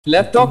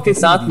Laptop के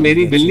साथ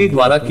मेरी बिल्ली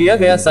द्वारा किया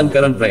गया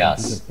संकरण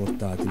प्रयास।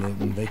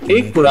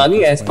 एक पुरानी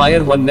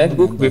एस्पायर 1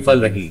 नेटबुक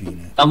विफल रही।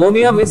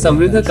 अमोनिया में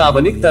समृद्ध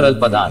कार्बनिक तरल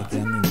पदार्थ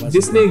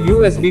जिसने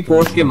यूएसबी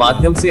पोर्ट के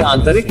माध्यम से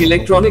आंतरिक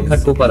इलेक्ट्रॉनिक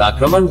घटकों पर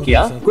आक्रमण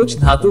किया, कुछ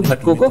धातु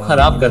घटकों को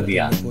खराब कर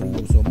दिया।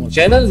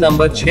 चैनल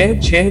नंबर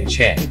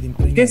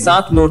 666 के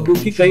साथ नोटबुक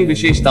की कई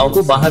विशेषताओं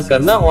को बाहर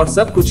करना और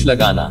सब कुछ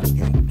लगाना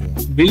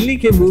बिल्ली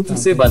के मूत्र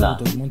से बना,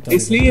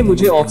 इसलिए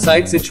मुझे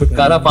ऑक्साइड से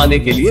छुटकारा पाने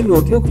के लिए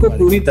नोटबुक को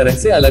पूरी तरह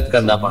से अलग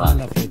करना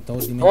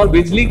पड़ा और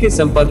बिजली के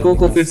संपर्कों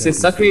को फिर से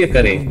सक्रिय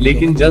करें,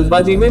 लेकिन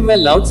जल्दबाजी में मैं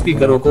लाउड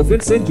स्पीकरों को फिर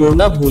से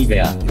जोड़ना भूल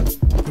गया।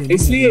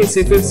 इसलिए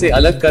इसे फिर से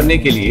अलग करने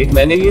के लिए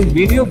मैंने यह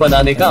वीडियो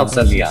बनाने का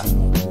अवसर लिया,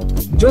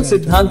 जो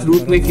सिद्धांत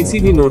रूप में किसी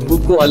भी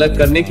नोटबुक को अलग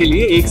करने के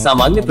लिए एक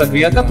सामान्य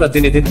प्रक्रिया का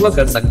प्रतिनिधित्व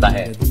कर सकता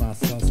है।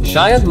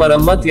 शायद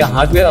मरम्मत या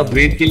हार्डवेयर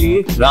अपग्रेड के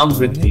लिए RAM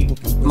वृद्धि,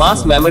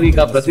 मास मेमोरी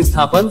का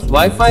प्रतिस्थापन,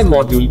 वाईफाई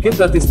मॉड्यूल के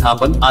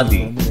प्रतिस्थापन आदि।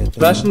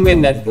 प्रश्न में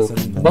नेटबुक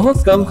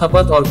बहुत कम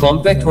खपत और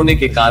कॉम्पैक्ट होने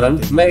के कारण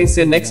मैं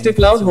इसे नेक्स्ट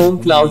क्लाउड होम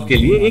क्लाउड के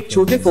लिए एक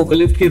छोटे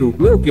फोकलिफ्ट के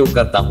रूप में उपयोग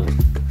करता हूँ।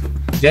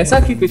 जैसा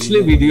कि पिछले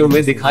वीडियो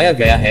में दिखाया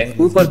गया है,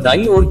 ऊपर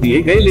दाईं ओर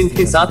दिए गए लिंक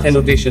के साथ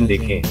एनोटेशन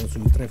देखें।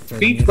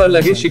 पीठ पर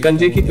लगे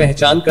शिकंजे की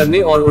पहचान करने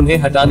और उन्हें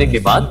हटाने के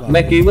बाद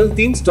मैं केवल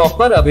 3 स्टॉप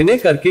पर अभिनय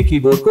करके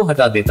कीबोर्ड को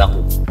हटा देता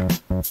हूँ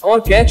और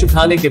कैच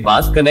उठाने के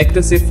बाद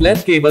कनेक्टर से फ्लैट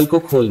केबल को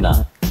खोलना।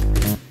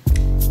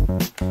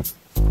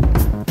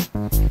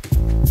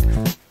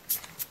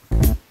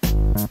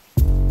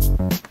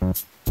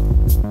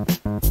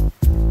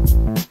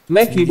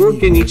 मैं कीबोर्ड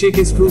के नीचे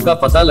के स्क्रू का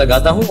पता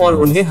लगाता हूं और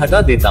उन्हें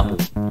हटा देता हूं।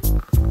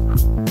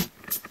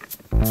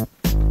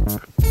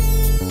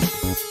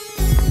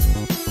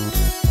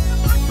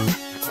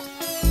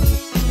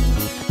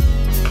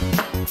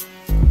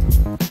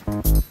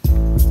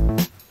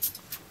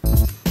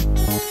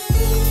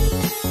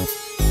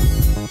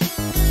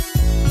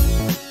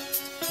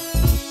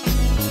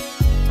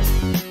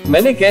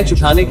 मैंने कैच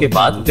उठाने के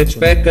बाद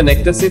टचपैड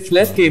कनेक्टर से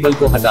फ्लैट केबल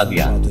को हटा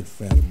दिया।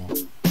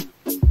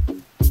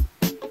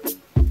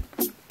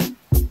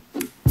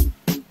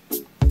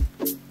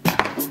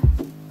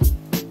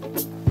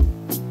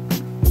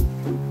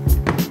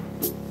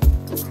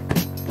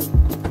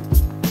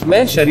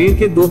 मैं शरीर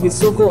के 2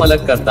 हिस्सों को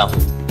अलग करता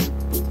हूं।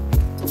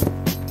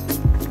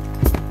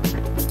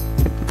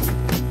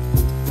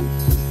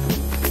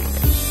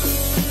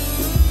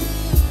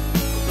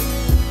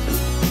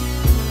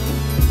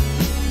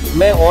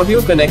 मैं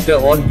ऑडियो कनेक्टर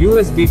और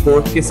यूएसबी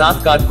पोर्ट के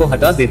साथ कार्ड को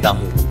हटा देता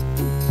हूं।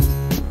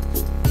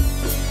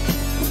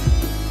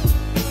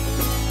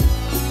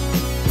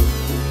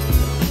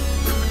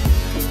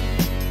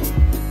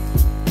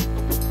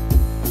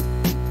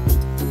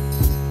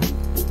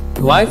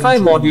 वाईफाई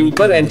मॉड्यूल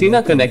पर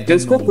एंटीना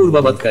कनेक्टर्स को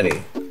पूर्ववत करें।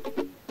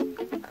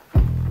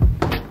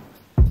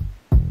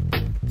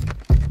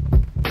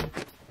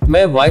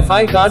 मैं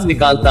वाईफाई कार्ड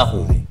निकालता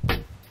हूं।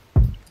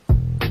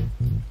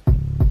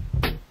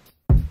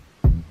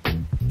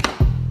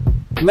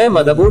 मैं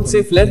मदरबोर्ड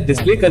से फ्लैट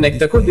डिस्प्ले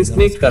कनेक्टर को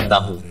डिस्कनेक्ट करता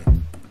हूं।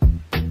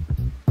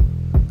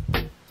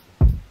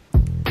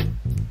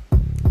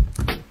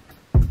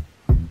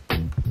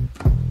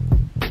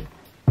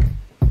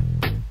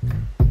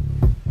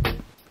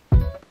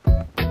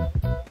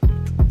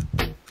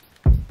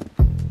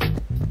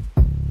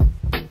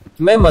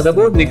 मैं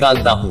मदरबोर्ड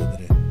निकालता हूं।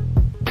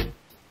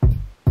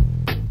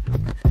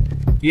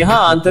 यहां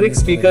आंतरिक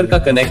स्पीकर का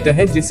कनेक्टर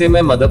है जिसे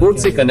मैं मदरबोर्ड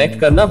से कनेक्ट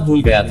करना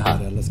भूल गया था।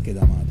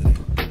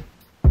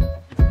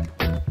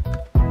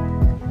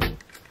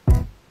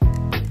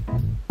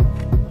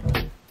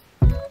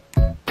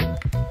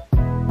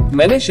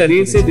 मैंने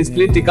शरीर से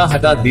डिस्प्ले टिका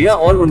हटा दिया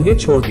और उन्हें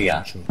छोड़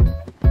दिया।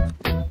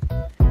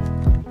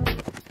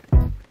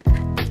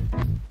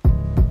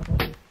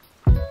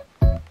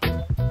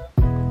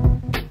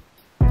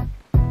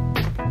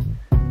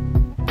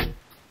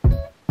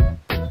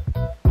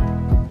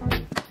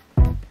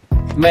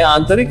 मैं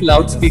आंतरिक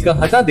लाउड स्पीकर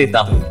हटा देता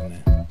हूं।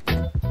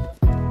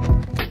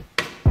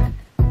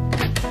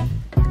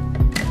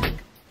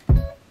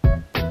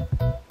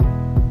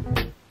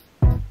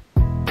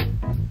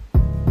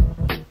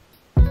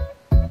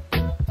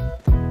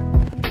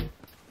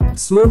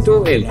 स्मूटो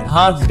एल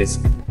हार्ड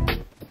डिस्क।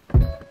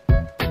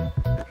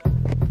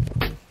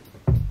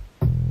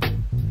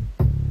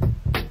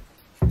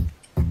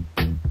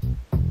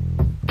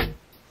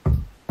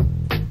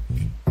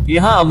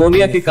 यहाँ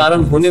अमोनिया के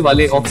कारण होने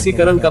वाले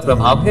ऑक्सीकरण का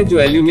प्रभाव है जो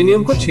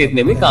एल्यूमिनियम को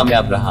छेदने में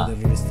कामयाब रहा।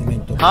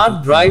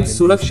 हार्ड ड्राइव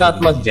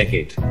सुरक्षात्मक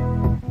जैकेट।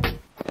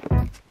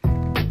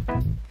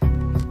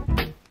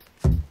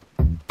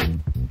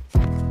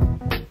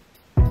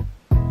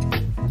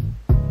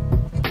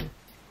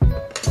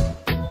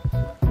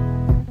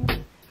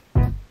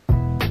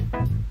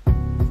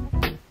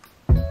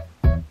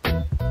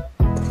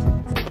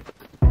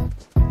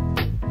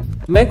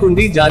 मैं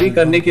कुंडी जारी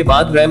करने के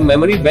बाद रैम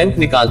मेमोरी बैंक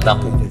निकालता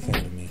हूं।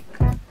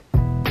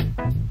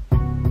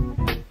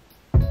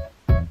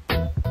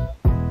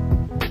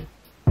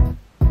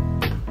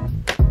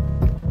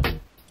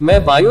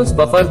 मैं बायोस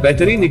बफर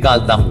बैटरी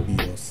निकालता हूं।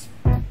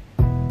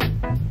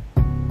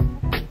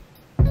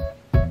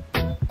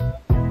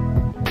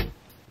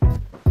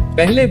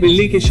 पहले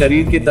बिल्ली के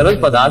शरीर के तरल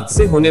पदार्थ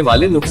से होने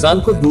वाले नुकसान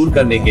को दूर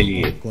करने के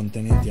लिए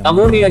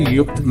अमोनिया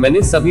युक्त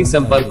मैंने सभी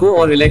संपर्कों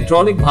और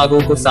इलेक्ट्रॉनिक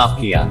भागों को साफ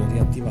किया।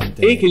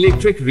 एक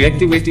इलेक्ट्रिक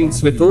रिएक्टिवेटिंग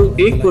स्विटोल,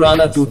 एक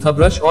पुराना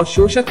टूथब्रश और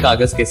शोषक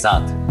कागज के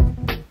साथ।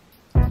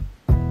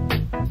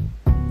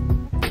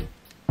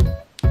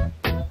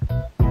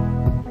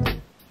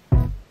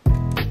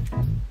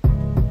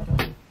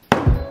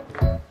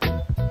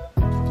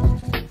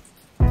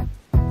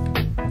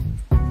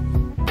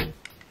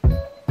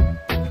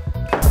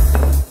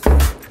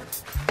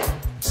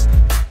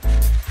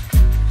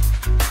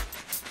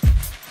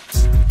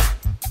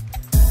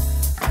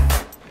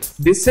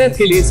 डिससेट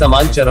के लिए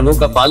समान चरणों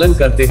का पालन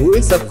करते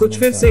हुए सब कुछ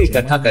फिर से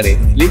इकट्ठा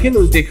करें, लेकिन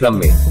उल्टे क्रम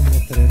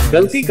में।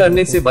 गलती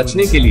करने से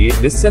बचने के लिए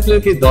डिससेटलर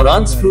के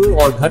दौरान स्क्रू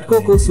और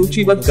घटकों को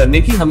सूचीबद्ध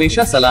करने की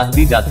हमेशा सलाह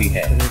दी जाती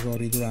है,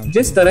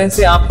 जिस तरह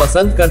से आप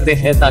पसंद करते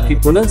हैं, ताकि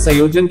पुनः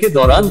संयोजन के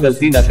दौरान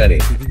गलती न करें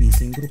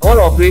और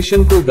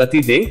ऑपरेशन को गति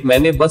दे।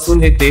 मैंने बस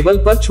उन्हें टेबल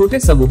पर छोटे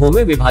समूहों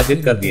में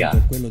विभाजित कर दिया।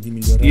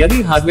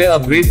 यदि हार्डवेयर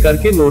अपग्रेड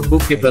करके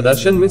नोटबुक के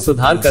प्रदर्शन में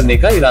सुधार करने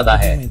का इरादा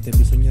है,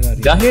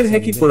 जाहिर है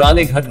कि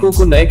पुराने घटकों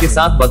को नए के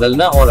साथ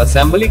बदलना और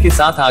असेंबली के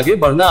साथ आगे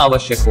बढ़ना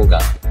आवश्यक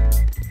होगा।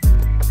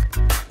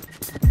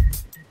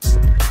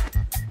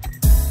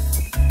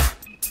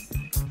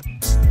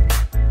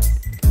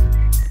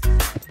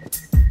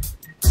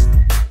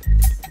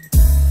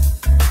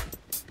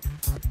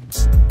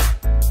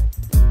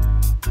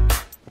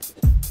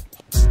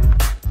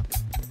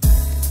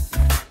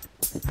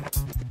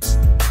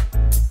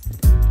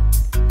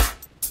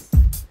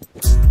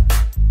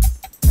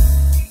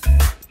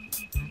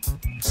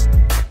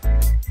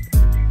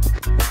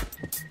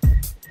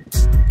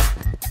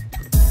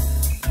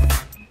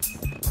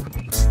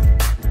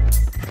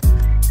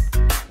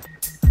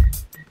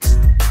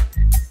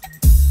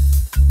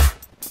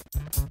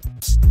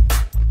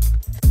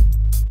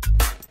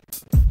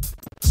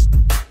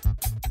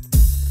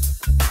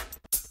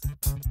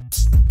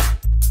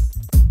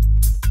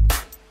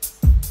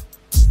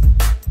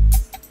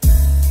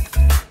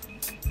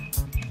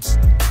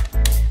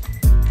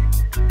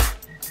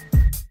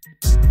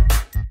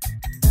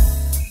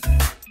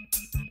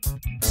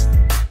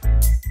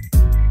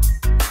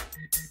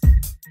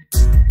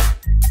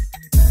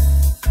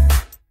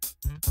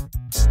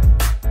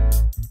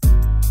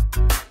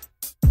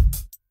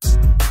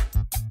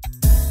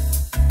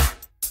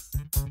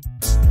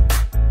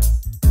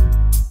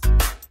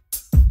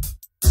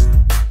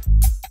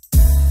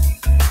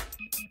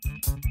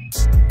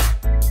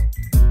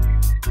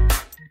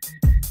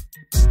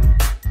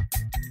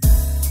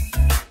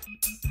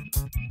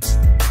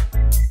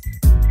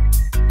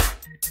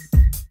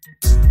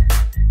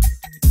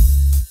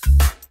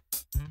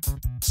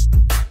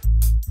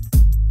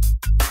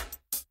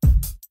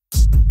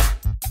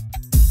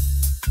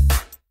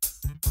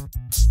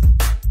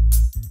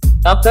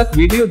 अब तक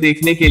वीडियो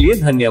देखने के लिए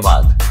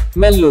धन्यवाद।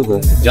 मैं लोगों,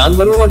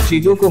 जानवरों और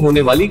चीजों को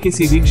होने वाली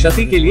किसी भी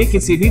क्षति के लिए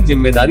किसी भी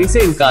जिम्मेदारी से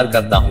इनकार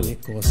करता हूँ।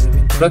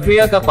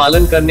 प्रक्रिया का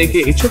पालन करने के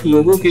इच्छुक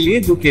लोगों के लिए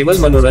जो केवल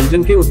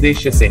मनोरंजन के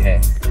उद्देश्य से है।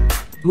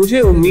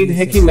 मुझे उम्मीद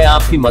है कि मैं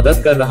आपकी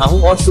मदद कर रहा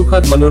हूँ और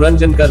सुखद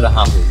मनोरंजन कर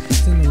रहा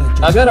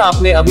हूँ। अगर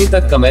आपने अभी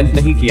तक कमेंट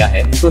नहीं किया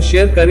है तो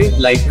शेयर करें,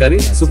 लाइक करें,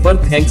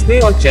 सुपर थैंक्स दें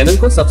और चैनल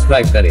को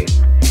सब्सक्राइब करें।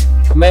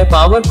 मैं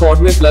पावर कॉर्ड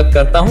में प्लग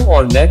करता हूं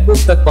और नेटबुक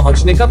तक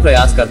पहुंचने का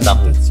प्रयास करता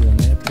हूं।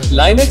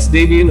 लाइनक्स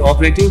डेबियन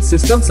ऑपरेटिंग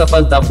सिस्टम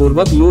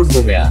सफलतापूर्वक लोड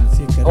हो गया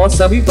और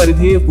सभी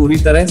परिधीय पूरी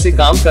तरह से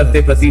काम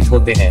करते प्रतीत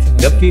होते हैं,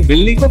 जबकि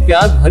बिल्ली को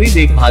प्यार भरी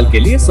देखभाल के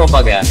लिए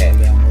सौंपा गया है।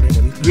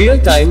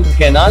 रियल टाइम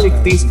कैनाल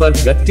 31 पर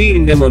गट्टी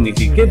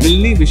इंडेमोनिटी के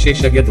बिल्ली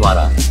विशेषज्ञ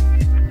द्वारा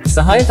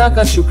सहायता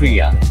का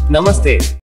शुक्रिया। नमस्ते।